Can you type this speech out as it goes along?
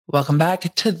Welcome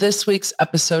back to this week's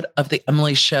episode of The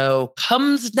Emily Show.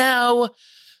 Comes now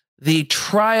the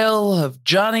trial of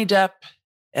Johnny Depp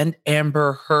and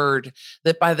Amber Heard,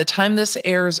 that by the time this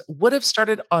airs would have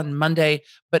started on Monday,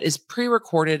 but is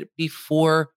pre-recorded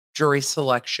before jury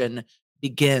selection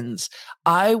begins.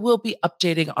 I will be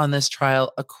updating on this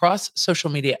trial across social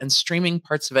media and streaming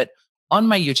parts of it on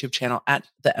my YouTube channel at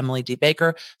The Emily D.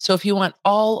 Baker. So if you want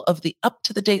all of the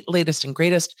up-to-the-date latest and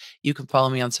greatest, you can follow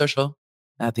me on social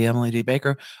at the Emily D.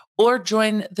 Baker, or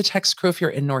join the text crew if you're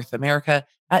in North America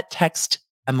at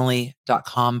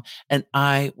textemily.com, and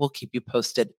I will keep you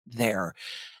posted there.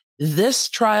 This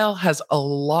trial has a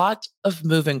lot of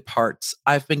moving parts.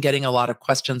 I've been getting a lot of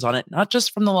questions on it, not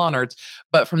just from the law nerds,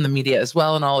 but from the media as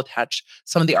well. And I'll attach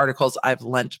some of the articles I've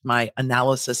lent my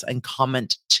analysis and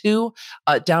comment to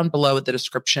down below in the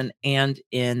description and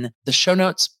in the show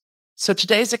notes. So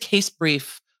today's a case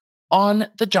brief on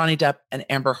the Johnny Depp and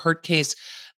Amber Heard case,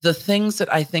 the things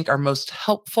that I think are most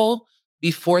helpful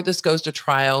before this goes to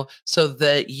trial so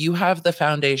that you have the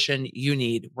foundation you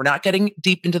need. We're not getting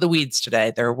deep into the weeds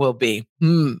today. There will be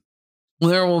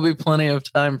plenty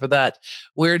of time for that.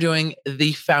 We're doing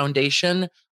the foundation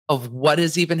of what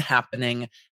is even happening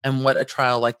and what a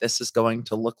trial like this is going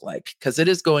to look like. Because it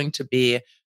is going to be,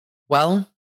 well,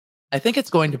 I think it's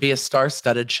going to be a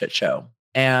star-studded shit show.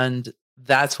 And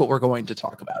that's what we're going to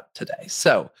talk about today.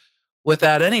 So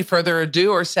without any further ado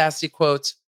or sassy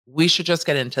quotes, we should just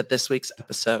get into this week's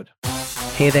episode.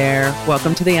 Hey there.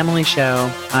 Welcome to The Emily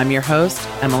Show. I'm your host,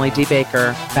 Emily D.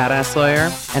 Baker, badass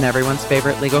lawyer and everyone's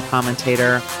favorite legal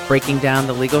commentator, breaking down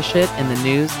the legal shit in the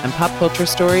news and pop culture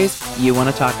stories you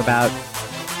want to talk about.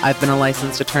 I've been a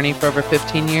licensed attorney for over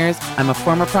 15 years. I'm a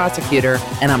former prosecutor,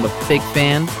 and I'm a big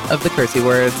fan of the cursey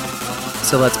words.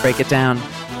 So let's break it down.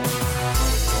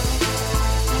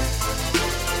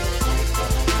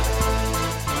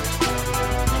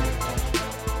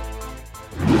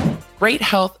 Great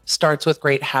health starts with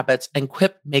great habits, and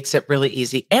Quip makes it really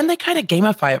easy. And they kind of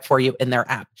gamify it for you in their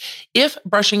app. If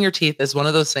brushing your teeth is one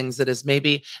of those things that is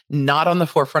maybe not on the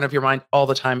forefront of your mind all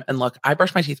the time, and look, I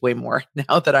brush my teeth way more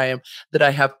now that I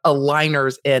have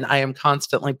aligners in. I am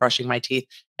constantly brushing my teeth,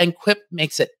 and Quip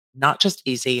makes it not just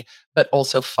easy, but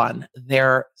also fun.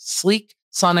 Their sleek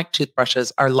sonic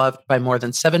toothbrushes are loved by more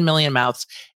than 7 million mouths,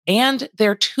 and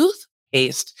their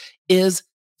toothpaste is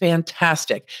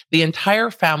fantastic. The entire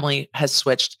family has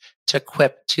switched to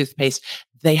Quip toothpaste.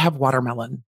 They have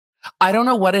watermelon. I don't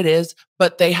know what it is,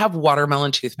 but they have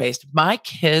watermelon toothpaste. My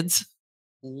kids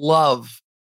love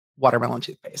watermelon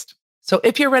toothpaste. So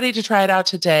if you're ready to try it out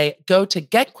today, go to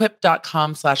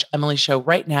getquip.com/Emily Show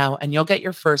right now, and you'll get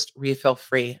your first refill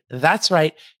free. That's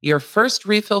right. Your first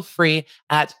refill free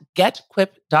at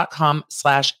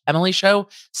getquip.com/Emily Show,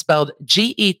 spelled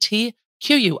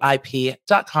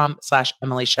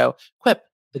GETQUIP.com/Emily Show. Quip,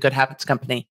 the Good Habits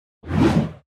Company.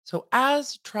 So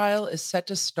as trial is set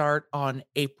to start on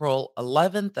April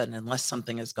 11th, and unless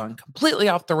something has gone completely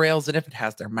off the rails, and if it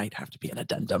has, there might have to be an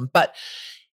addendum. But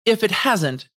if it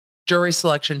hasn't, jury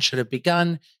selection should have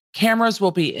begun. Cameras will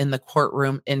be in the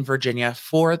courtroom in Virginia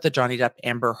for the Johnny Depp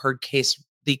Amber Heard case.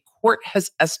 The court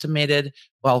has estimated,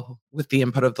 well, with the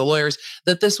input of the lawyers,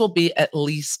 that this will be at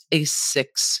least a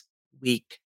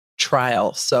 6-week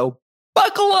trial. So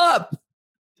buckle up.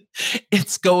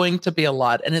 It's going to be a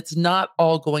lot. And it's not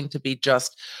all going to be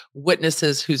just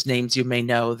witnesses whose names you may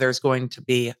know. There's going to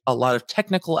be a lot of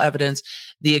technical evidence.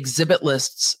 The exhibit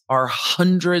lists are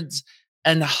hundreds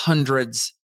and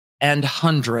hundreds and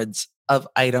hundreds of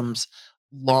items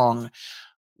long.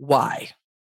 Why?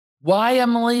 Why,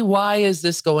 Emily? Why is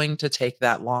this going to take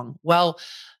that long? Well,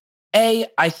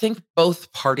 I think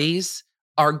both parties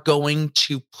are going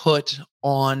to put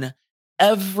on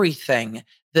everything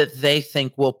that they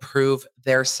think will prove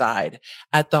their side.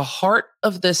 At the heart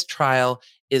of this trial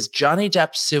is Johnny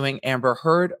Depp suing Amber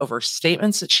Heard over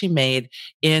statements that she made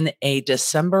in a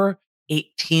December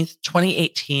 18th,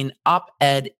 2018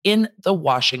 op-ed in the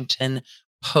Washington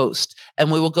Post.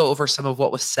 And we will go over some of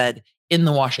what was said in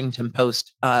the Washington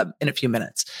Post in a few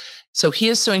minutes. So he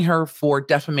is suing her for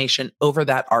defamation over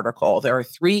that article. There are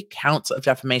 3 counts of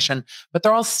defamation, but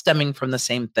they're all stemming from the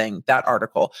same thing, that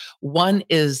article. One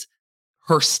is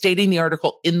her stating the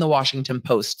article in the Washington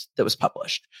Post that was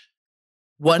published.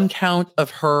 One count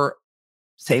of her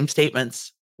same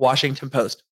statements, Washington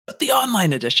Post, but the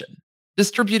online edition,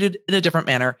 distributed in a different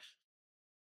manner.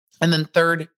 And then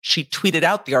third, she tweeted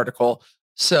out the article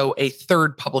So, a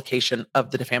third publication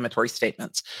of the defamatory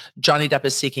statements. Johnny Depp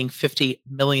is seeking $50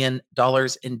 million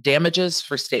in damages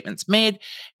for statements made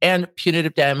and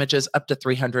punitive damages up to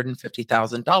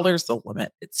 $350,000, the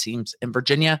limit, it seems, in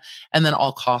Virginia, and then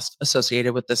all costs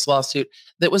associated with this lawsuit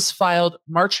that was filed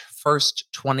March 1st,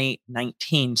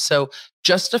 2019. So,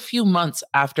 just a few months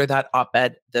after that op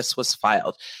ed, this was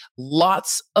filed.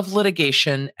 Lots of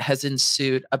litigation has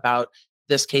ensued about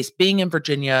this case being in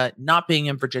Virginia, not being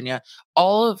in Virginia.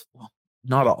 Well,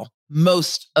 not all,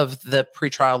 most of the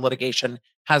pretrial litigation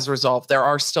has resolved. There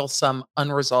are still some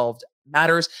unresolved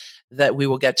matters that we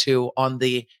will get to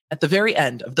at the very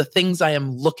end of the things I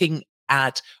am looking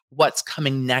at what's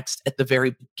coming next at the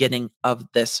very beginning of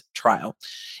this trial.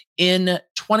 In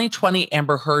 2020,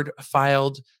 Amber Heard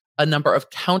filed a number of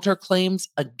counterclaims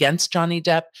against Johnny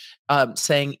Depp,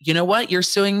 saying, you know what, you're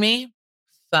suing me?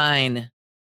 Fine.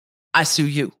 I sue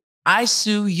you. I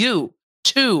sue you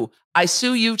too. I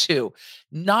sue you too.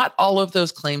 Not all of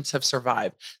those claims have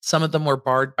survived. Some of them were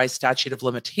barred by statute of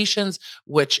limitations,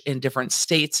 which in different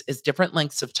states is different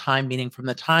lengths of time, meaning from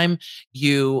the time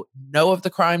you know of the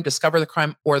crime, discover the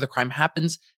crime, or the crime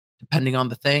happens, depending on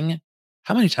the thing.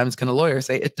 How many times can a lawyer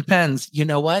say, it depends? You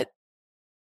know what?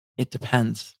 It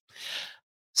depends.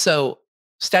 So,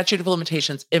 statute of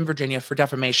limitations in Virginia for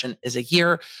defamation is a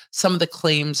year. Some of the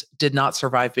claims did not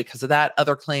survive because of that.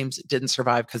 Other claims didn't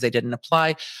survive because they didn't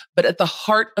apply. But at the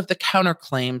heart of the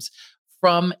counterclaims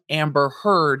from Amber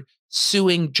Heard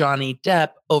suing Johnny Depp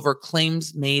over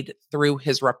claims made through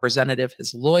his representative,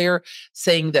 his lawyer,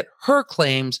 saying that her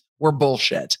claims were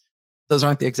bullshit. Those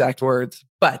aren't the exact words,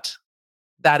 but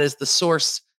that is the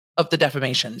source of the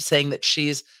defamation, saying that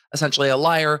she's essentially a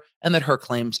liar and that her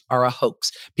claims are a hoax.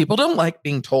 People don't like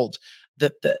being told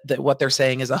that what they're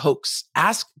saying is a hoax.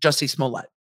 Ask Jussie Smollett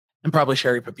and probably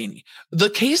Sherry Papini. The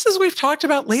cases we've talked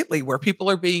about lately where people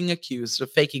are being accused of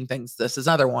faking things, this is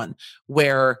another one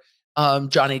where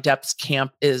Johnny Depp's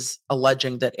camp is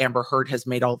alleging that Amber Heard has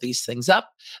made all these things up,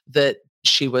 that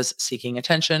she was seeking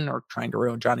attention or trying to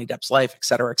ruin Johnny Depp's life, et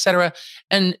cetera, et cetera.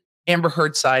 And Amber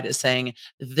Heard's side is saying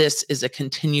this is a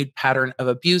continued pattern of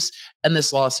abuse, and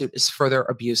this lawsuit is further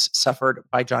abuse suffered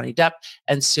by Johnny Depp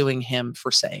and suing him for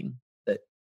saying that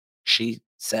she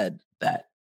said that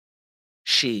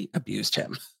she abused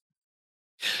him.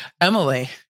 Emily,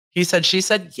 he said, she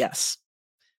said yes.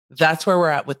 That's where we're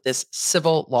at with this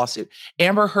civil lawsuit.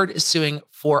 Amber Heard is suing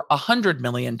for $100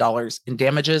 million in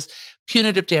damages,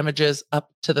 punitive damages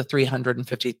up to the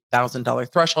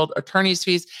 $350,000 threshold, attorney's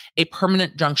fees, a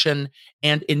permanent injunction,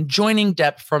 and enjoining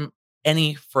Depp from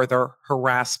any further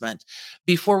harassment.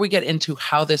 Before we get into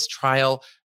how this trial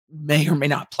may or may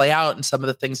not play out and some of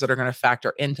the things that are going to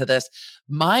factor into this,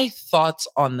 my thoughts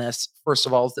on this, first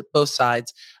of all, is that both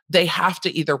sides, they have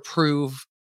to either prove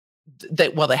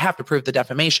they have to prove the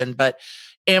defamation, but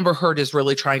Amber Heard is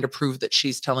really trying to prove that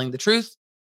she's telling the truth,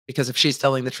 because if she's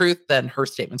telling the truth, then her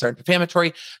statements aren't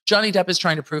defamatory. Johnny Depp is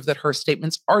trying to prove that her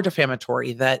statements are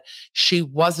defamatory, that she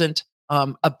wasn't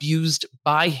abused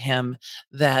by him,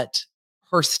 that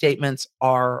her statements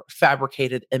are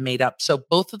fabricated and made up. So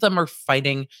both of them are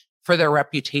fighting for their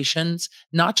reputations,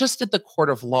 not just at the court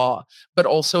of law, but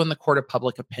also in the court of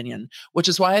public opinion, which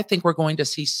is why I think we're going to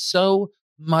see so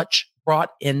much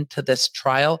brought into this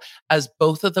trial as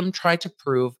both of them try to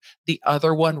prove the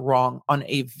other one wrong on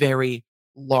a very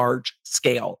large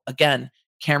scale. Again,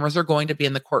 cameras are going to be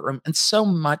in the courtroom, and so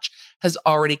much has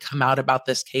already come out about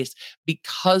this case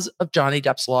because of Johnny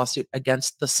Depp's lawsuit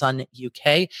against The Sun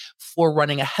UK for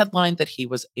running a headline that he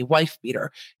was a wife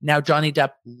beater. Now, Johnny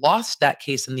Depp lost that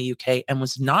case in the UK and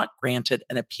was not granted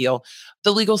an appeal.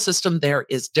 The legal system there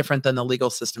is different than the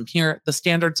legal system here. The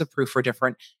standards of proof are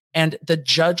different, and the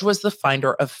judge was the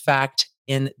finder of fact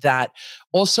in that.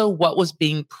 Also, what was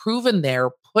being proven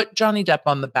there put Johnny Depp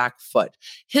on the back foot.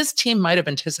 His team might have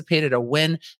anticipated a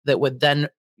win that would then,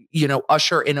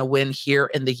 usher in a win here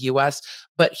in the US,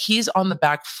 but he's on the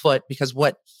back foot because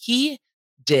what he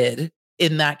did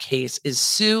in that case is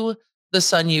sue The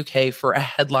Sun UK for a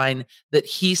headline that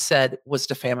he said was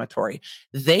defamatory.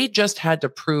 They just had to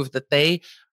prove that they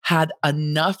had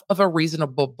enough of a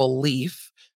reasonable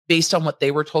belief based on what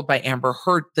they were told by Amber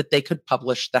Heard that they could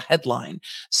publish the headline.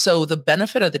 So the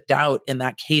benefit of the doubt in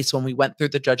that case, when we went through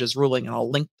the judge's ruling, and I'll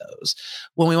link those,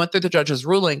 when we went through the judge's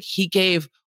ruling, he gave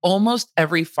almost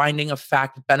every finding of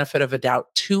fact benefit of a doubt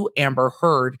to Amber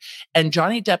Heard, and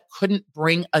Johnny Depp couldn't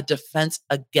bring a defense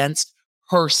against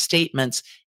her statements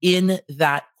in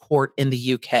that court in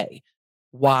the UK.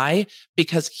 Why?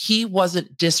 Because he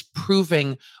wasn't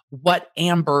disproving what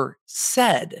Amber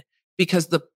said, because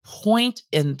the point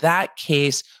in that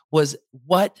case was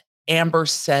what Amber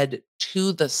said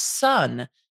to the Sun?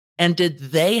 And did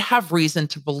they have reason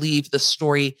to believe the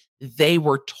story they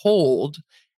were told?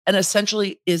 And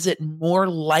essentially, is it more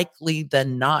likely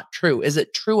than not true? Is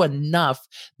it true enough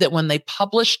that when they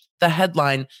published the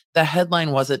headline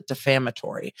wasn't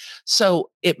defamatory? So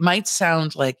it might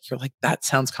sound like you're like, that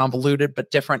sounds convoluted,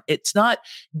 but different. It's not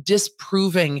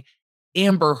disproving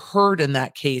Amber Heard in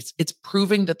that case. It's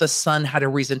proving that the Sun had a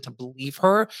reason to believe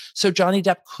her. So Johnny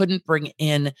Depp couldn't bring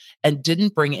in and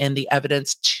didn't bring in the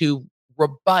evidence to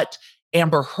rebut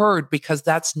Amber Heard because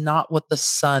that's not what the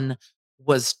Sun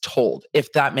was told,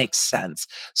 if that makes sense.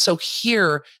 So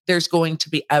here, there's going to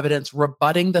be evidence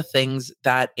rebutting the things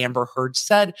that Amber Heard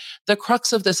said. The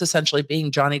crux of this essentially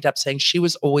being Johnny Depp saying she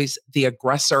was always the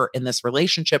aggressor in this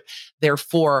relationship.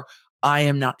 Therefore,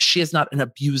 she is not an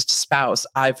abused spouse.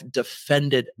 I've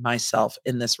defended myself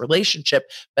in this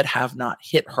relationship, but have not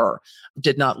hit her,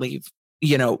 did not leave,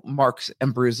 marks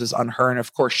and bruises on her. And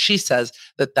of course, she says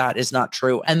that that is not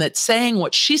true. And that saying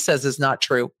what she says is not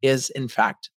true is in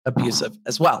fact abusive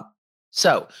as well.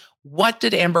 So what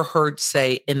did Amber Heard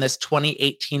say in this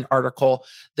 2018 article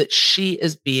that she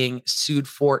is being sued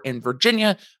for in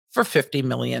Virginia for $50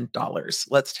 million?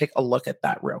 Let's take a look at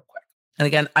that real quick. And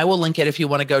again, I will link it if you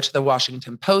want to go to the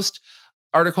Washington Post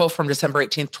article from December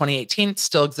 18th, 2018.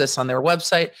 Still exists on their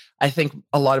website. I think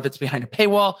a lot of it's behind a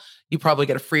paywall. You probably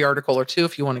get a free article or two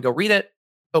if you want to go read it,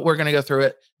 but we're going to go through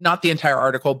it. Not the entire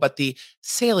article, but the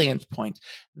salient point.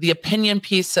 The opinion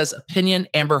piece says, opinion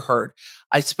Amber Heard.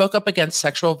 I spoke up against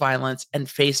sexual violence and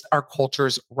faced our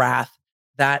culture's wrath.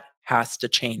 That has to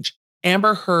change.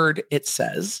 Amber Heard, it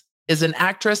says, is an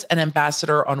actress and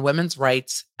ambassador on women's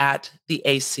rights at the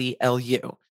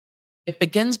ACLU. It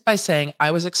begins by saying,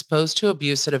 I was exposed to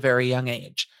abuse at a very young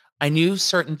age. I knew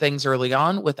certain things early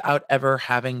on without ever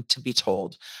having to be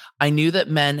told. I knew that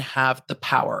men have the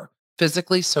power,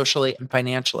 physically, socially, and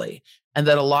financially, and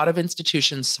that a lot of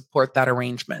institutions support that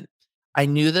arrangement. I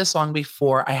knew this long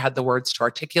before I had the words to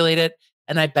articulate it,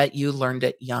 and I bet you learned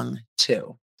it young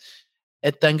too.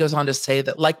 It then goes on to say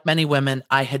that, like many women,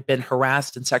 I had been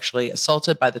harassed and sexually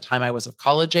assaulted by the time I was of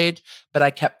college age, but I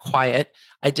kept quiet.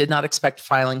 I did not expect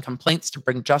filing complaints to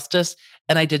bring justice,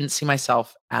 and I didn't see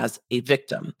myself as a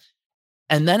victim.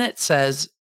 And then it says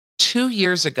 2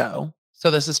 years ago, so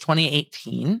this is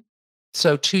 2018,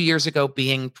 so 2 years ago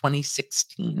being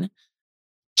 2016,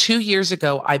 2 years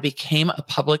ago, I became a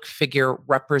public figure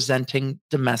representing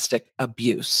domestic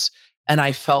abuse, and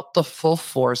I felt the full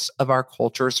force of our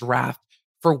culture's wrath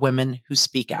for women who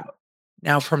speak out.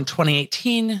 Now, from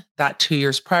 2018, that 2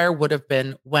 years prior would have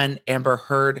been when Amber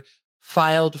Heard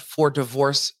filed for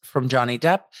divorce from Johnny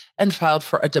Depp and filed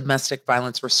for a domestic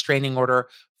violence restraining order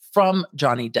from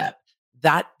Johnny Depp.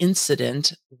 That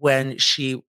incident, when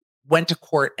she went to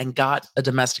court and got a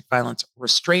domestic violence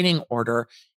restraining order,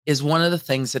 is one of the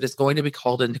things that is going to be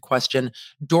called into question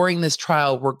during this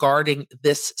trial regarding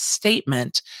this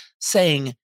statement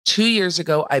saying, 2 years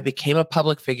ago, I became a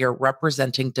public figure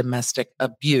representing domestic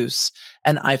abuse,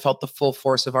 and I felt the full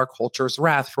force of our culture's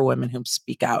wrath for women who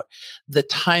speak out. The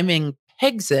timing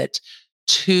pegs it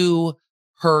to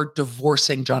her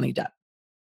divorcing Johnny Depp.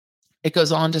 It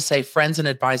goes on to say, friends and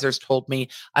advisors told me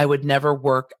I would never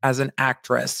work as an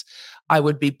actress. I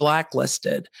would be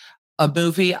blacklisted. A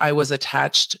movie I was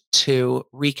attached to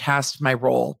recast my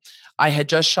role. I had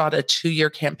just shot a 2-year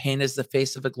campaign as the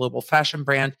face of a global fashion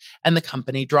brand, and the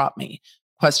company dropped me.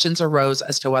 Questions arose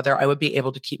as to whether I would be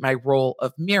able to keep my role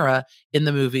of Mira in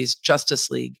the movies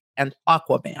Justice League and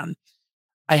Aquaman.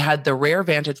 I had the rare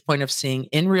vantage point of seeing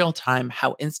in real time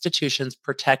how institutions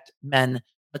protect men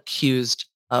accused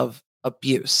of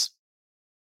abuse.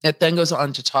 It then goes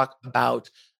on to talk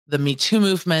about the Me Too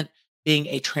movement being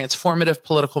a transformative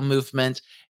political movement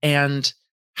and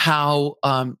how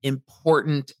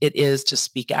important it is to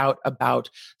speak out about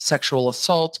sexual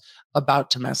assault, about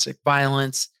domestic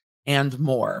violence, and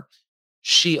more.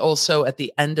 She also, at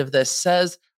the end of this,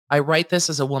 says, I write this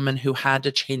as a woman who had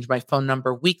to change my phone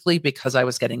number weekly because I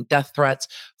was getting death threats.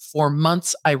 For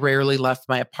months, I rarely left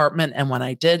my apartment. And when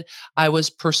I did, I was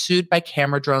pursued by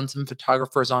camera drones and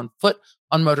photographers on foot,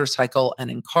 on motorcycle, and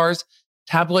in cars.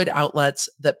 Tabloid outlets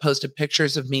that posted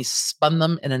pictures of me spun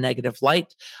them in a negative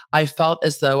light. I felt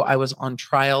as though I was on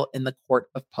trial in the court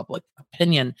of public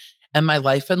opinion, and my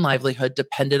life and livelihood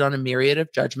depended on a myriad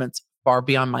of judgments far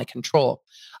beyond my control.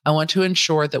 I want to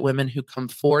ensure that women who come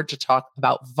forward to talk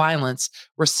about violence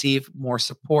receive more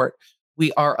support.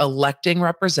 We are electing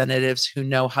representatives who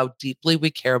know how deeply we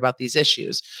care about these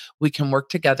issues. We can work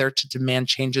together to demand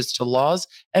changes to laws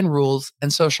and rules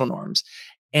and social norms,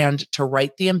 and to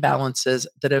right the imbalances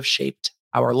that have shaped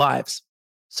our lives.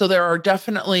 So there are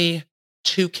definitely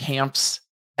two camps,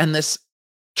 and this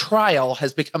trial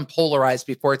has become polarized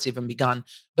before it's even begun.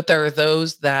 But there are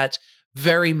those that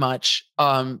very much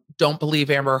don't believe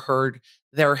Amber Heard.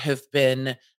 There have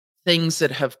been things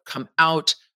that have come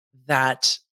out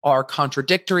that are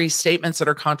contradictory, statements that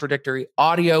are contradictory,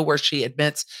 audio where she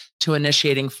admits to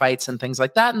initiating fights and things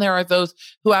like that. And there are those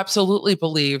who absolutely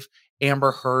believe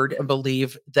Amber Heard and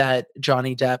believe that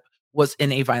Johnny Depp was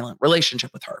in a violent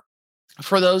relationship with her.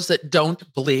 For those that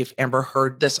don't believe Amber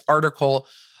Heard, this article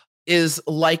is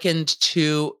likened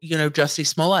to, Jussie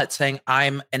Smollett saying,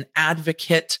 I'm an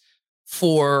advocate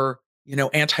for,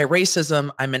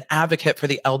 anti-racism. I'm an advocate for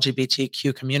the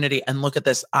LGBTQ community. And look at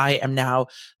this. I am now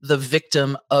the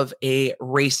victim of a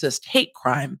racist hate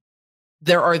crime.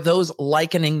 There are those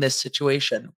likening this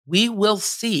situation. We will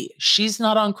see. She's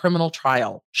not on criminal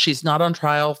trial. She's not on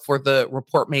trial for the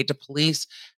report made to police.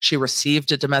 She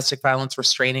received a domestic violence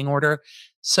restraining order.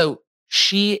 So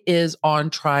she is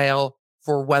on trial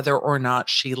for whether or not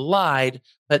she lied,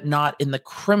 but not in the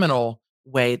criminal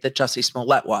way that Jussie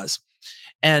Smollett was.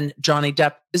 And Johnny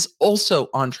Depp is also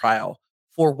on trial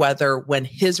for whether, when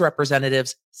his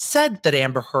representatives said that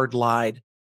Amber Heard lied,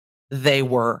 they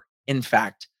were, in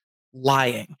fact,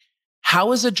 lying.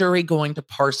 How is a jury going to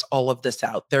parse all of this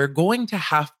out? They're going to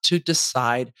have to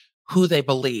decide who they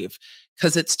believe,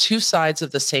 because it's two sides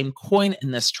of the same coin in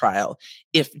this trial.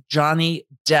 If Johnny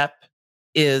Depp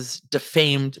is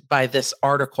defamed by this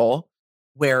article,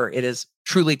 where it is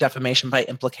truly defamation by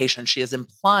implication, she is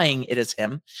implying it is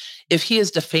him. If he is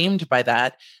defamed by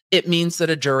that, it means that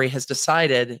a jury has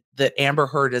decided that Amber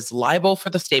Heard is liable for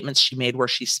the statements she made, where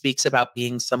she speaks about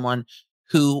being someone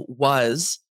who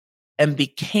was and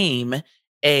became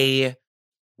a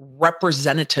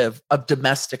representative of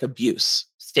domestic abuse,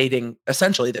 stating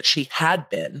essentially that she had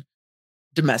been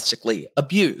domestically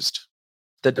abused.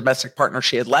 The domestic partner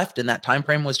she had left in that time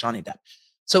frame was Johnny Depp.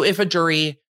 So if a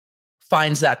jury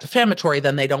finds that defamatory,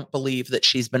 then they don't believe that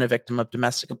she's been a victim of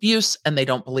domestic abuse, and they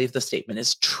don't believe the statement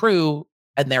is true,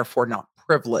 and therefore not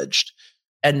privileged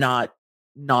and not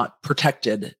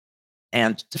protected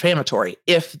and defamatory.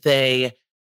 If they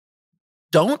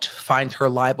don't find her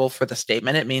liable for the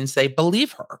statement, it means they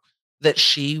believe her, that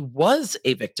she was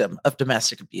a victim of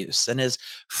domestic abuse and is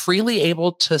freely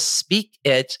able to speak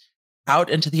it out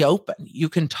into the open. You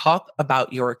can talk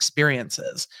about your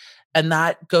experiences. And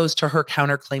that goes to her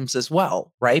counterclaims as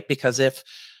well, right? Because if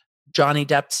Johnny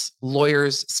Depp's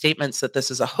lawyer's statements that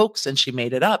this is a hoax and she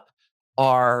made it up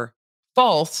are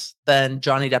false, then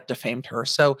Johnny Depp defamed her.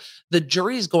 So the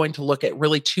jury is going to look at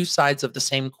really two sides of the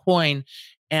same coin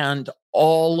and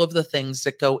all of the things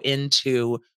that go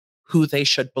into who they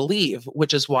should believe,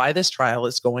 which is why this trial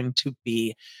is going to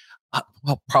be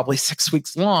probably 6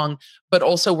 weeks long, but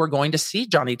also we're going to see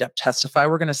Johnny Depp testify.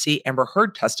 We're going to see Amber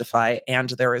Heard testify. And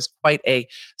there is quite a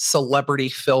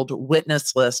celebrity-filled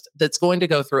witness list that's going to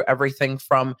go through everything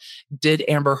from, did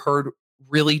Amber Heard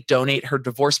really donate her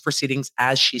divorce proceedings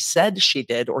as she said she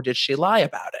did, or did she lie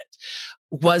about it?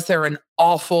 Was there an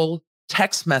awful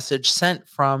text message sent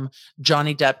from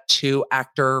Johnny Depp to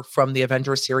actor from the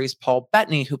Avengers series, Paul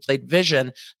Bettany, who played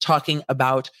Vision, talking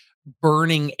about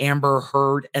burning Amber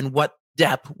Heard and what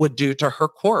Depp would do to her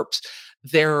corpse?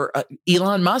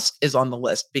 Elon Musk is on the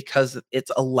list because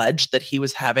it's alleged that he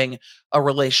was having a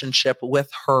relationship with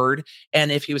Heard.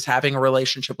 And if he was having a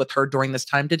relationship with her during this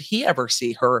time, did he ever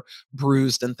see her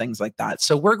bruised and things like that?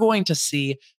 So we're going to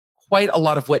see quite a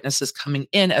lot of witnesses coming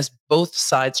in as both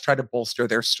sides try to bolster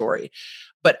their story.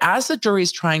 But as the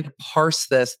jury's trying to parse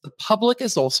this, the public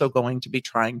is also going to be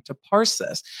trying to parse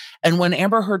this. And when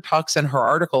Amber Heard talks in her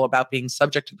article about being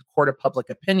subject to the court of public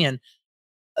opinion,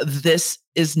 this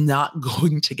is not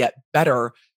going to get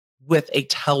better with a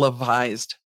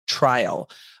televised trial.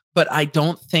 But I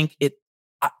don't think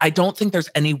there's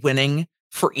any winning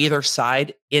for either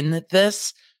side in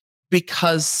this,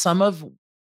 because some of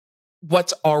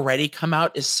what's already come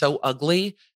out is so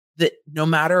ugly that no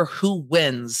matter who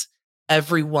wins,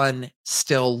 everyone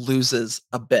still loses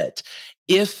a bit.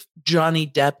 If Johnny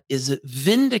Depp is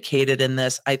vindicated in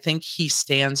this, I think he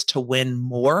stands to win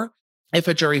more if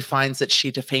a jury finds that she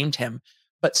defamed him.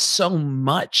 But so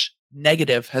much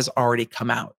negative has already come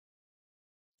out.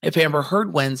 If Amber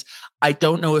Heard wins, I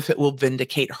don't know if it will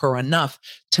vindicate her enough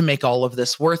to make all of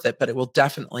this worth it, but it will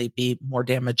definitely be more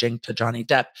damaging to Johnny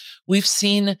Depp. We've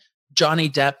seen Johnny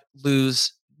Depp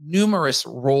lose numerous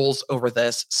roles over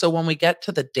this. So when we get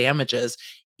to the damages,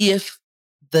 if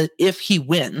he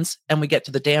wins and we get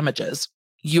to the damages,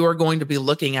 you are going to be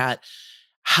looking at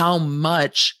how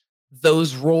much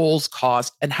those roles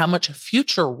cost and how much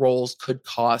future roles could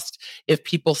cost if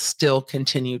people still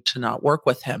continue to not work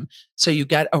with him. So you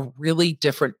get a really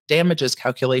different damages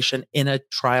calculation in a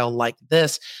trial like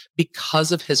this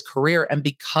because of his career and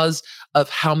because of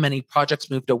how many projects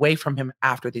moved away from him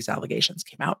after these allegations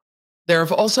came out. There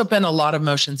have also been a lot of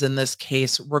motions in this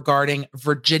case regarding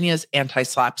Virginia's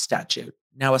anti-SLAPP statute.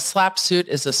 Now, a SLAPP suit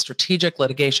is a strategic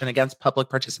litigation against public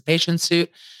participation suit.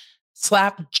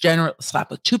 SLAPP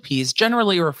with two P's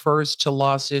generally refers to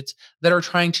lawsuits that are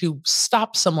trying to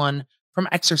stop someone from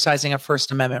exercising a First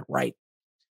Amendment right.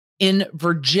 In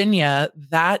Virginia,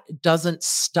 that doesn't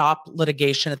stop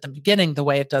litigation at the beginning the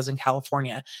way it does in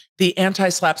California. The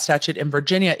anti-SLAPP statute in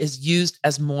Virginia is used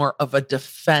as more of a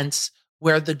defense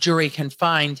where the jury can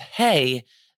find, hey,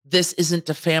 this isn't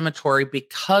defamatory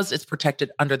because it's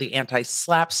protected under the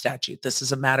anti-SLAPP statute. This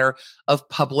is a matter of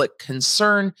public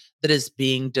concern that is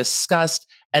being discussed,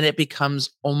 and it becomes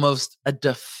almost a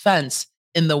defense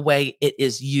in the way it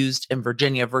is used in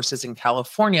Virginia versus in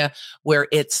California, where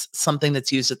it's something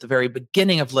that's used at the very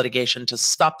beginning of litigation to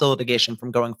stop the litigation from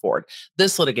going forward.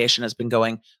 This litigation has been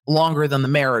going longer than the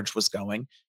marriage was going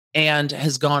and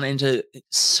has gone into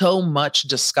so much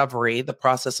discovery, the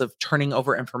process of turning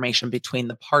over information between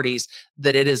the parties,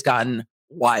 that it has gotten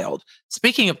wild.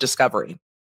 Speaking of discovery,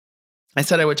 I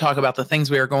said I would talk about the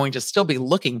things we are going to still be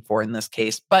looking for in this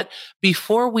case. But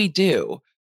before we do,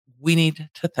 we need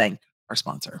to thank our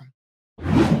sponsor.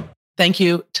 Thank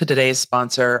you to today's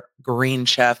sponsor, Green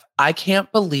Chef. I can't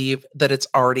believe that it's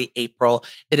already April.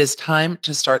 It is time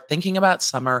to start thinking about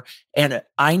summer. And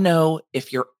I know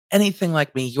if you're anything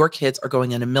like me, your kids are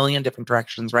going in a million different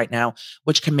directions right now,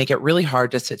 which can make it really hard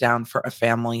to sit down for a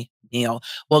family meal.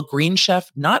 Well, Green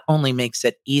Chef not only makes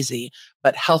it easy,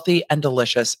 but healthy and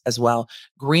delicious as well.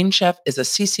 Green Chef is a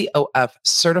CCOF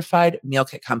certified meal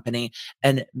kit company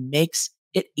and makes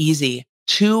it easy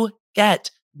to get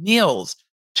meals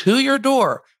to your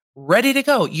door, ready to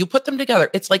go. You put them together.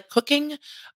 It's like cooking,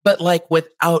 but like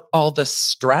without all the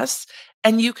stress.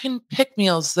 And you can pick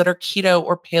meals that are keto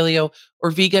or paleo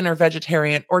or vegan or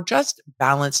vegetarian or just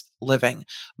balanced living.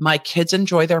 My kids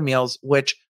enjoy their meals,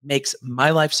 which makes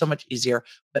my life so much easier,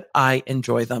 but I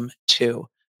enjoy them too.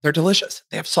 They're delicious.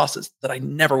 They have sauces that I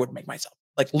never would make myself,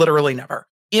 like literally never.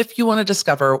 If you want to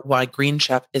discover why Green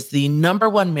Chef is the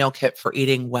 #1 meal kit for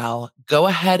eating well, go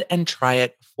ahead and try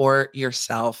it for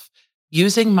yourself.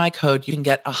 Using my code, you can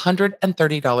get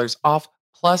 $130 off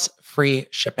plus free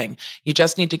shipping. You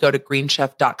just need to go to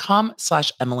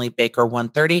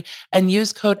greenchef.com/EmilyBaker130 and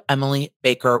use code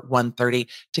EmilyBaker130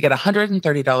 to get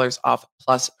 $130 off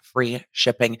plus free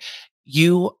shipping.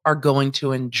 You are going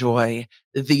to enjoy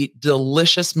the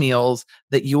delicious meals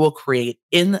that you will create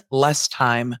in less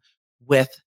time with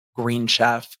Green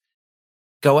Chef.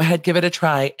 Go ahead, give it a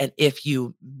try. And if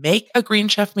you make a Green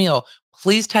Chef meal,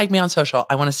 please tag me on social.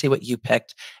 I want to see what you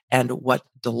picked and what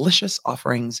delicious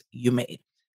offerings you made.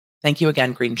 Thank you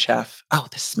again, Green Chef. Oh,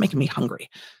 this is making me hungry.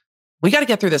 We got to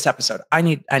get through this episode. I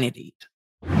need to eat.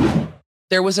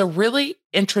 There was a really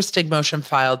interesting motion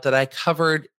filed that I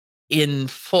covered in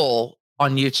full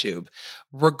on YouTube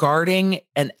regarding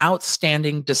an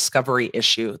outstanding discovery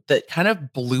issue that kind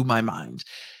of blew my mind.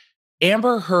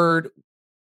 Amber Heard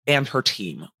and her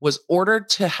team was ordered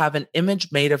to have an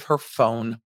image made of her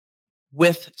phone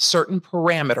with certain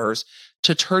parameters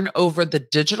to turn over the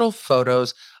digital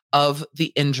photos of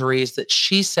the injuries that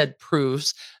she said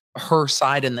proves her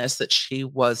side in this, that she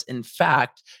was in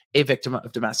fact a victim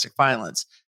of domestic violence.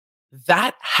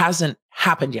 That hasn't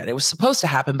happened yet. It was supposed to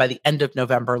happen by the end of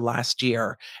November last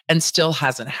year and still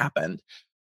hasn't happened.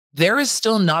 There is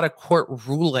still not a court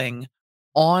ruling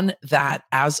on that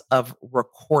as of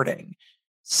recording.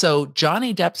 So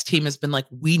Johnny Depp's team has been like,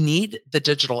 we need the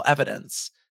digital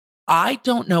evidence. I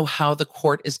don't know how the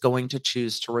court is going to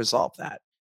choose to resolve that.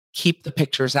 Keep the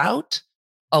pictures out,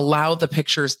 allow the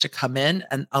pictures to come in,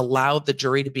 and allow the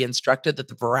jury to be instructed that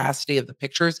the veracity of the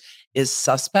pictures is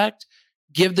suspect.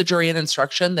 Give the jury an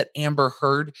instruction that Amber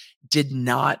Heard did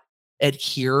not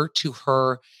adhere to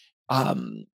her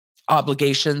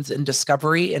obligations in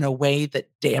discovery in a way that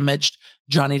damaged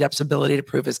Johnny Depp's ability to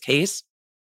prove his case.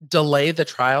 Delay the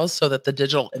trials so that the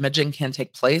digital imaging can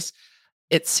take place.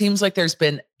 It seems like there's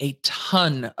been a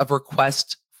ton of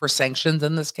requests for sanctions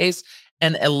in this case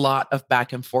and a lot of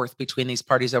back and forth between these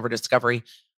parties over discovery.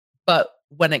 But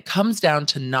when it comes down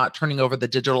to not turning over the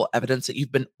digital evidence that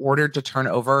you've been ordered to turn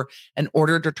over and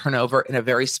ordered to turn over in a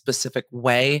very specific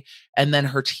way, and then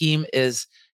her team is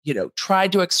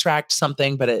tried to extract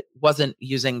something, but it wasn't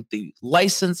using the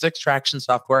licensed extraction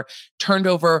software, turned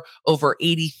over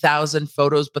 80,000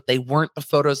 photos, but they weren't the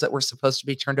photos that were supposed to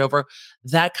be turned over.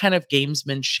 That kind of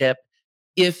gamesmanship,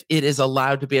 if it is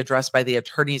allowed to be addressed by the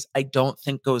attorneys, I don't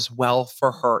think goes well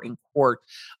for her in court.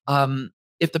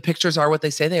 If the pictures are what they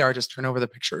say they are, just turn over the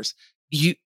pictures.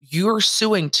 You're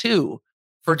suing too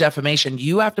for defamation.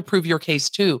 You have to prove your case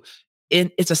too.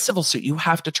 It's a civil suit. You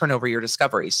have to turn over your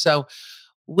discovery. So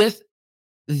with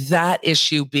that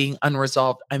issue being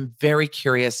unresolved, I'm very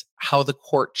curious how the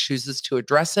court chooses to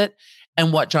address it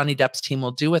and what Johnny Depp's team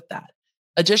will do with that.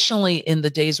 Additionally, in the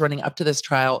days running up to this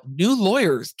trial, new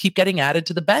lawyers keep getting added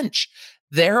to the bench.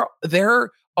 There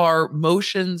are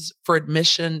motions for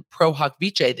admission pro hoc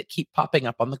vice that keep popping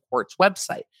up on the court's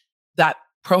website. That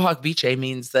pro hoc vice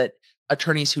means that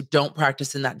attorneys who don't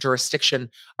practice in that jurisdiction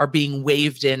are being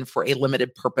waived in for a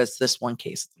limited purpose. This one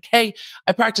case, like, hey,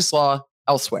 I practice law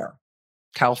elsewhere,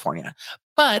 California,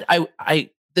 but I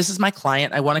this is my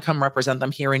client. I want to come represent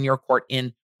them here in your court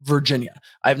in Virginia.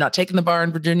 I have not taken the bar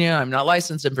in Virginia. I'm not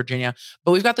licensed in Virginia,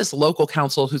 but we've got this local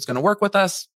counsel who's going to work with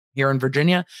us here in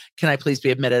Virginia. Can I please be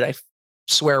admitted? I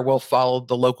swear we'll follow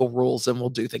the local rules and we'll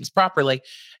do things properly.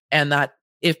 And that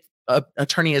if an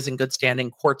attorney is in good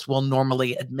standing, courts will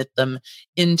normally admit them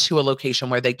into a location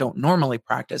where they don't normally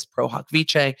practice pro hoc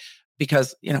vice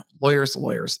because, lawyers,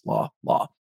 law.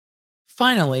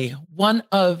 Finally, one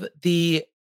of the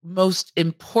most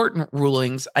important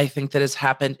rulings I think that has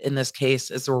happened in this case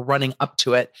as we're running up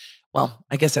to it. Well,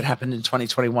 I guess it happened in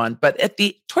 2021, but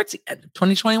towards the end of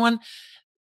 2021,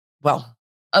 well,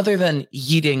 other than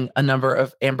yeeting a number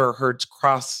of Amber Heard's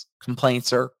cross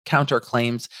complaints or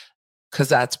counterclaims, because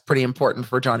that's pretty important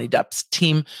for Johnny Depp's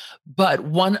team. But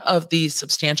one of the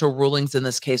substantial rulings in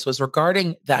this case was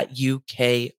regarding that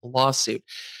UK lawsuit.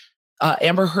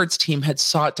 Amber Heard's team had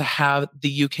sought to have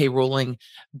the UK ruling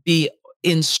be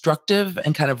instructive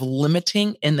and kind of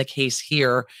limiting in the case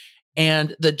here.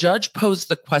 And the judge posed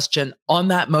the question on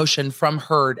that motion from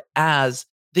Heard as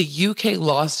the UK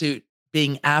lawsuit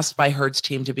being asked by Heard's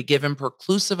team to be given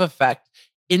preclusive effect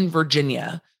in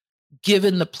Virginia,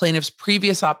 given the plaintiff's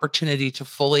previous opportunity to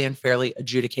fully and fairly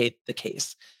adjudicate the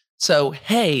case. So,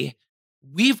 hey,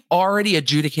 we've already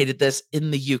adjudicated this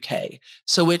in the UK,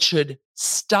 so it should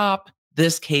stop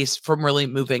this case from really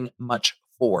moving much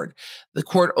forward. The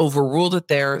court overruled it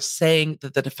there, saying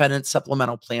that the defendant's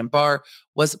supplemental plan bar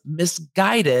was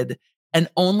misguided and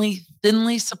only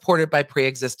thinly supported by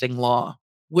pre-existing law,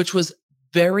 which was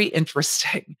very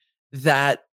interesting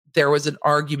that there was an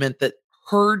argument that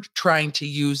Heard trying to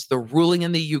use the ruling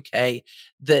in the UK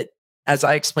that, as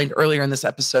I explained earlier in this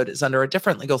episode, is under a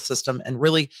different legal system and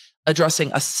really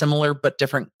addressing a similar but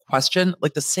different question,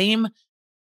 like the same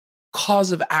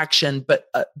cause of action, but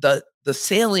the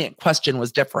salient question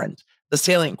was different. The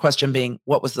salient question being,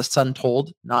 what was the son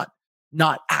told, not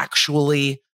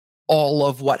actually all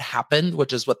of what happened,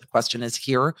 which is what the question is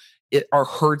here. Are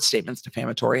Heard statements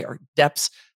defamatory? Are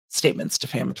Depp's statements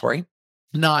defamatory?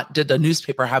 Not did the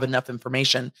newspaper have enough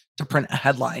information to print a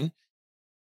headline?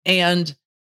 And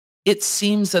it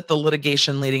seems that the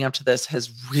litigation leading up to this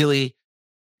has really,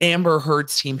 Amber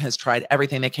Heard's team has tried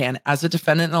everything they can as a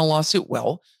defendant in a lawsuit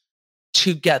will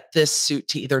to get this suit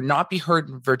to either not be heard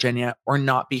in Virginia or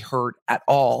not be heard at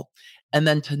all, and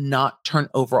then to not turn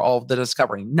over all of the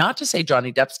discovery. Not to say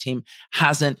Johnny Depp's team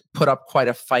hasn't put up quite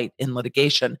a fight in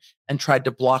litigation and tried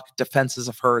to block defenses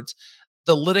of Heard's.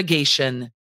 The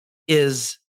litigation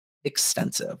is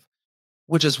extensive,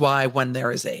 which is why when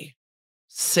there is a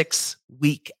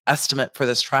 6-week estimate for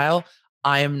this trial,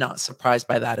 I am not surprised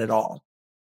by that at all.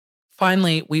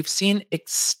 Finally, we've seen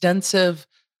extensive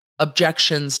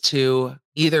objections to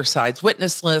either side's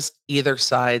witness list, either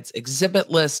side's exhibit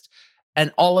list,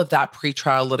 and all of that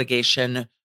pretrial litigation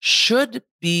should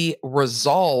be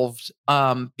resolved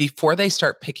before they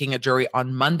start picking a jury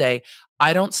on Monday.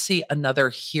 I don't see another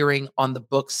hearing on the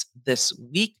books this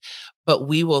week, but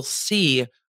we will see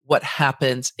what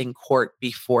happens in court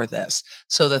before this.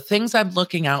 So the things I'm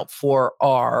looking out for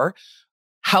are,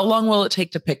 how long will it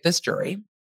take to pick this jury?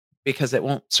 Because it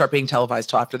won't start being televised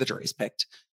till after the jury's picked.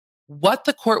 What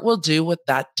the court will do with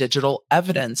that digital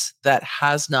evidence that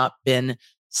has not been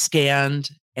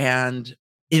scanned and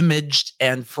imaged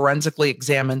and forensically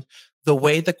examined the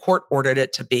way the court ordered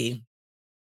it to be.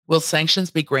 Will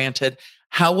sanctions be granted?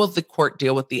 How will the court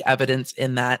deal with the evidence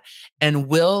in that? And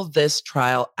will this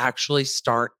trial actually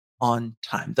start on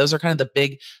time? Those are kind of the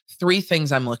big 3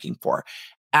 things I'm looking for.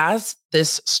 As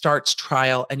this starts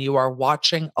trial and you are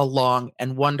watching along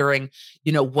and wondering,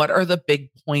 what are the big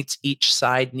points each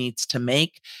side needs to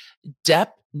make? Depp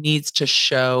needs to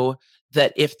show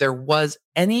that if there was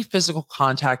any physical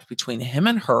contact between him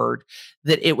and Heard,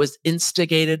 that it was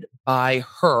instigated by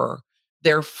her.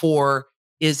 Therefore,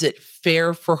 is it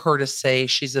fair for her to say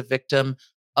she's a victim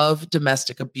of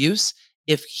domestic abuse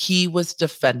if he was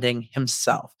defending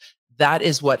himself? That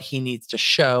is what he needs to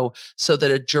show so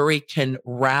that a jury can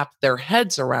wrap their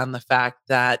heads around the fact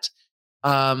that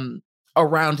um,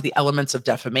 around the elements of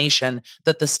defamation,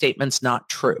 that the statement's not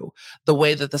true. The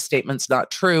way that the statement's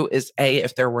not true is A,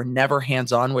 if there were never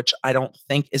hands on, which I don't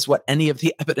think is what any of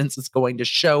the evidence is going to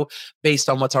show based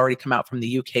on what's already come out from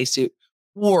the UK suit,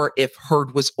 or if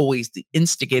Heard was always the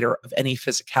instigator of any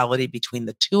physicality between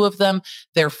the two of them.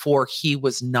 Therefore, he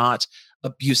was not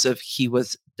abusive, he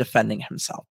was defending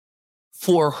himself.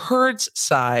 For Heard's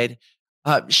side,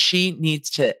 she needs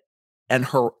to, and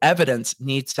her evidence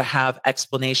needs to have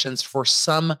explanations for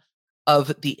some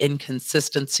of the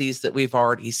inconsistencies that we've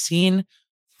already seen.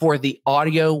 For the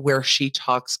audio where she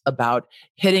talks about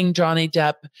hitting Johnny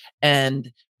Depp,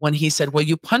 and when he said, "Well,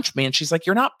 you punched me," and she's like,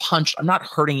 "You're not punched. I'm not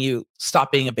hurting you.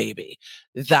 Stop being a baby."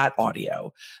 That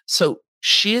audio. So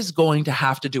she is going to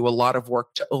have to do a lot of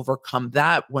work to overcome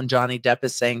that when Johnny Depp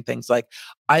is saying things like,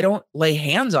 "I don't lay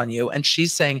hands on you." And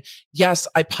she's saying, "Yes,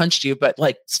 I punched you, but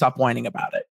like, stop whining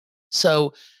about it."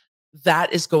 So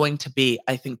that is going to be,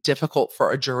 I think, difficult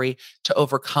for a jury to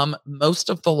overcome. Most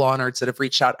of the law nerds that have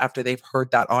reached out after they've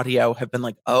heard that audio have been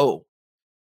like, "Oh,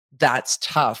 that's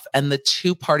tough." And the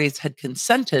two parties had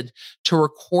consented to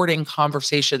recording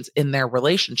conversations in their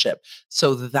relationship.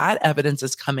 So that evidence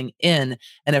is coming in.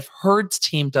 And if Heard's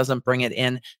team doesn't bring it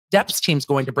in, Depp's team's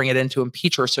going to bring it in to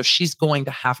impeach her. So she's going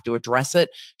to have to address it.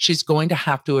 She's going to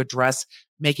have to address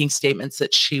making statements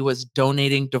that she was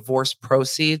donating divorce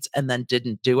proceeds and then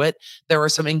didn't do it. There are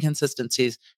some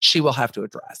inconsistencies she will have to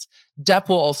address. Depp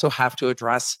will also have to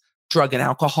address drug and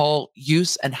alcohol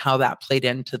use and how that played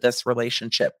into this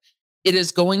relationship. It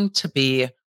is going to be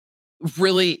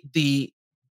really the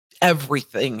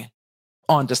everything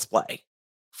on display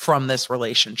from this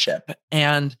relationship.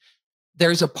 And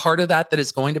there's a part of that that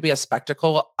is going to be a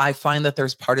spectacle. I find that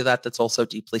there's part of that that's also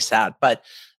deeply sad, but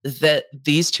that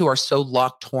these two are so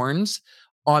locked horns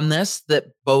on this that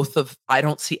I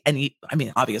don't see any, I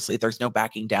mean, obviously there's no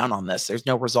backing down on this. There's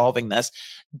no resolving this.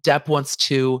 Depp wants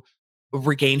to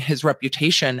regain his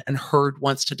reputation, and Heard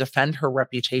wants to defend her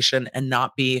reputation and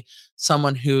not be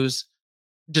someone who's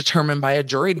determined by a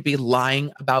jury to be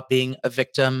lying about being a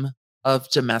victim of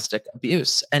domestic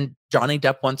abuse. And Johnny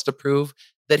Depp wants to prove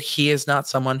that he is not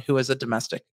someone who is a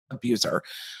domestic abuser.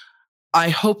 I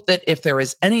hope that if there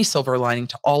is any silver lining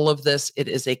to all of this, it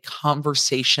is a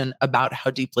conversation about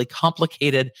how deeply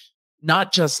complicated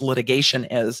not just litigation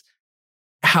is,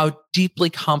 how deeply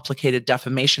complicated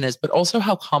defamation is, but also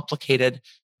how complicated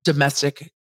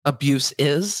domestic abuse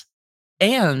is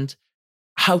and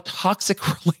how toxic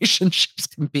relationships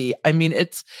can be. I mean,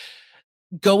 it's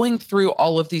going through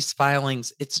all of these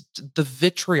filings, it's the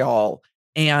vitriol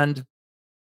and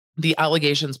the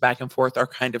allegations back and forth are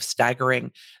kind of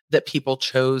staggering that people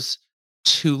chose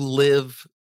to live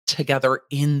together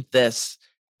in this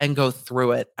and go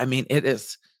through it. I mean, it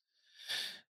is,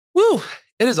 woo,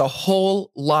 it is a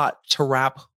whole lot to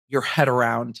wrap your head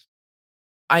around.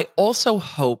 I also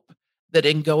hope that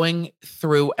in going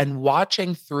through and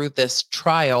watching through this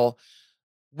trial,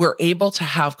 we're able to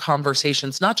have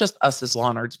conversations, not just us as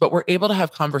law nerds, but we're able to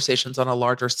have conversations on a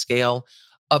larger scale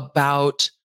about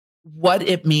what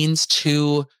it means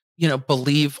to,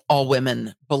 believe all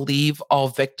women, believe all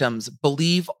victims,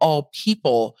 believe all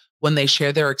people when they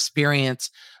share their experience,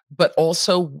 but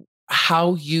also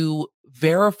how you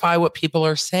verify what people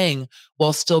are saying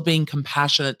while still being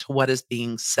compassionate to what is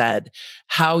being said.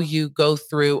 How you go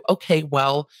through, okay,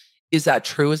 well, is that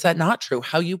true? Is that not true?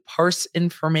 How you parse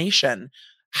information,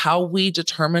 how we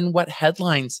determine what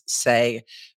headlines say,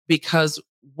 because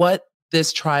what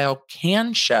this trial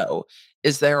can show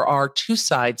is there are two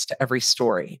sides to every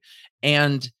story.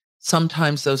 And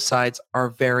sometimes those sides are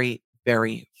very,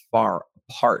 very far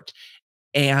apart.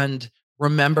 And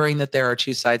remembering that there are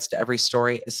two sides to every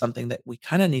story is something that we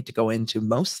kind of need to go into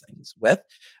most things with,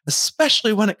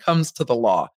 especially when it comes to the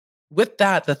law. With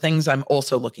that, the things I'm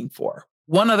also looking for.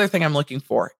 One other thing I'm looking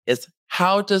for is,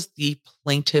 how does the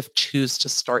plaintiff choose to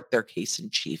start their case in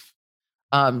chief?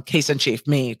 Case in chief,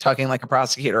 me talking like a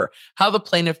prosecutor, how the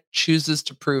plaintiff chooses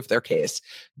to prove their case.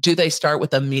 Do they start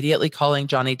with immediately calling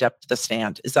Johnny Depp to the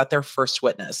stand? Is that their first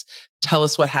witness? Tell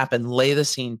us what happened, lay the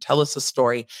scene, tell us the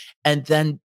story, and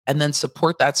then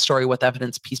support that story with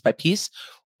evidence piece by piece?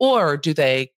 Or do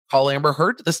they call Amber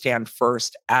Heard to the stand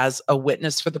first as a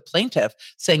witness for the plaintiff,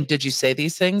 saying, did you say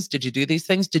these things? Did you do these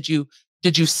things? Did you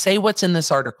say what's in this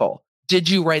article? did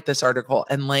you write this article,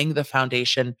 and laying the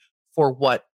foundation for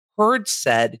what Heard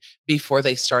said before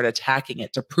they start attacking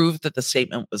it to prove that the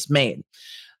statement was made.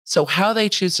 So how they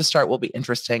choose to start will be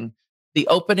interesting. The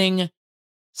opening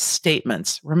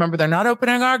statements, remember, they're not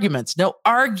opening arguments, no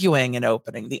arguing in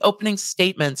opening. The opening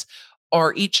statements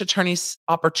are each attorney's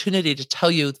opportunity to tell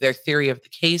you their theory of the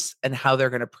case and how they're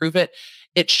going to prove it.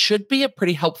 It should be a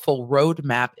pretty helpful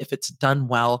roadmap if it's done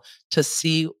well to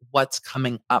see what's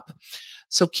coming up.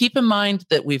 So keep in mind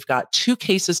that we've got two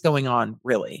cases going on,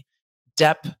 really.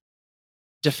 Depp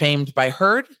defamed by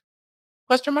Heard?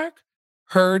 Question mark.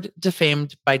 Heard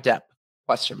defamed by Depp?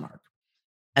 Question mark.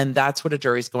 And that's what a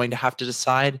jury is going to have to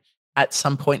decide at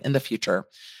some point in the future.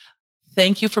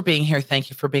 Thank you for being here. Thank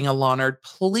you for being a law nerd.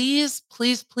 Please,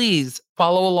 please, please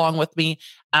follow along with me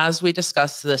as we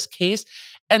discuss this case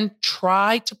and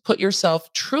try to put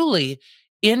yourself truly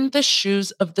in the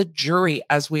shoes of the jury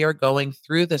as we are going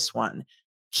through this one.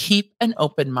 Keep an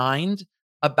open mind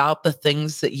about the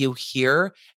things that you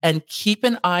hear and keep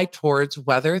an eye towards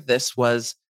whether this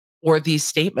was or these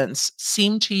statements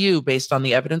seem to you, based on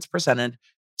the evidence presented,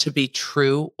 to be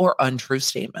true or untrue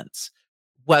statements,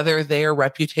 whether they are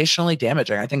reputationally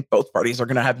damaging. I think both parties are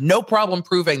going to have no problem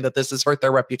proving that this has hurt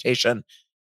their reputation.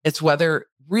 It's whether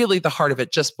really the heart of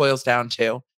it just boils down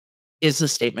to, is the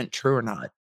statement true or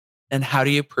not? And how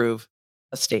do you prove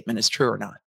a statement is true or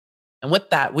not? And with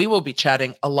that, we will be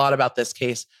chatting a lot about this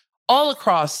case all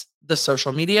across the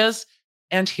social medias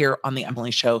and here on The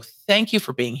Emily Show. Thank you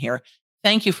for being here.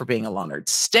 Thank you for being a law nerd.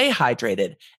 Stay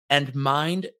hydrated and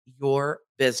mind your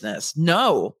business.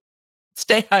 No,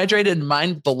 stay hydrated and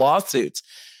mind the lawsuits.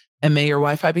 And may your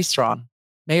Wi-Fi be strong.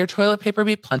 May your toilet paper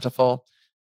be plentiful.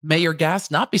 May your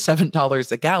gas not be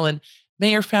 $7 a gallon.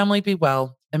 May your family be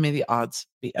well. And may the odds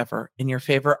be ever in your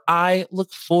favor. I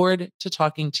look forward to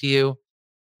talking to you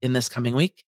in this coming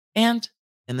week and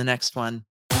in the next one.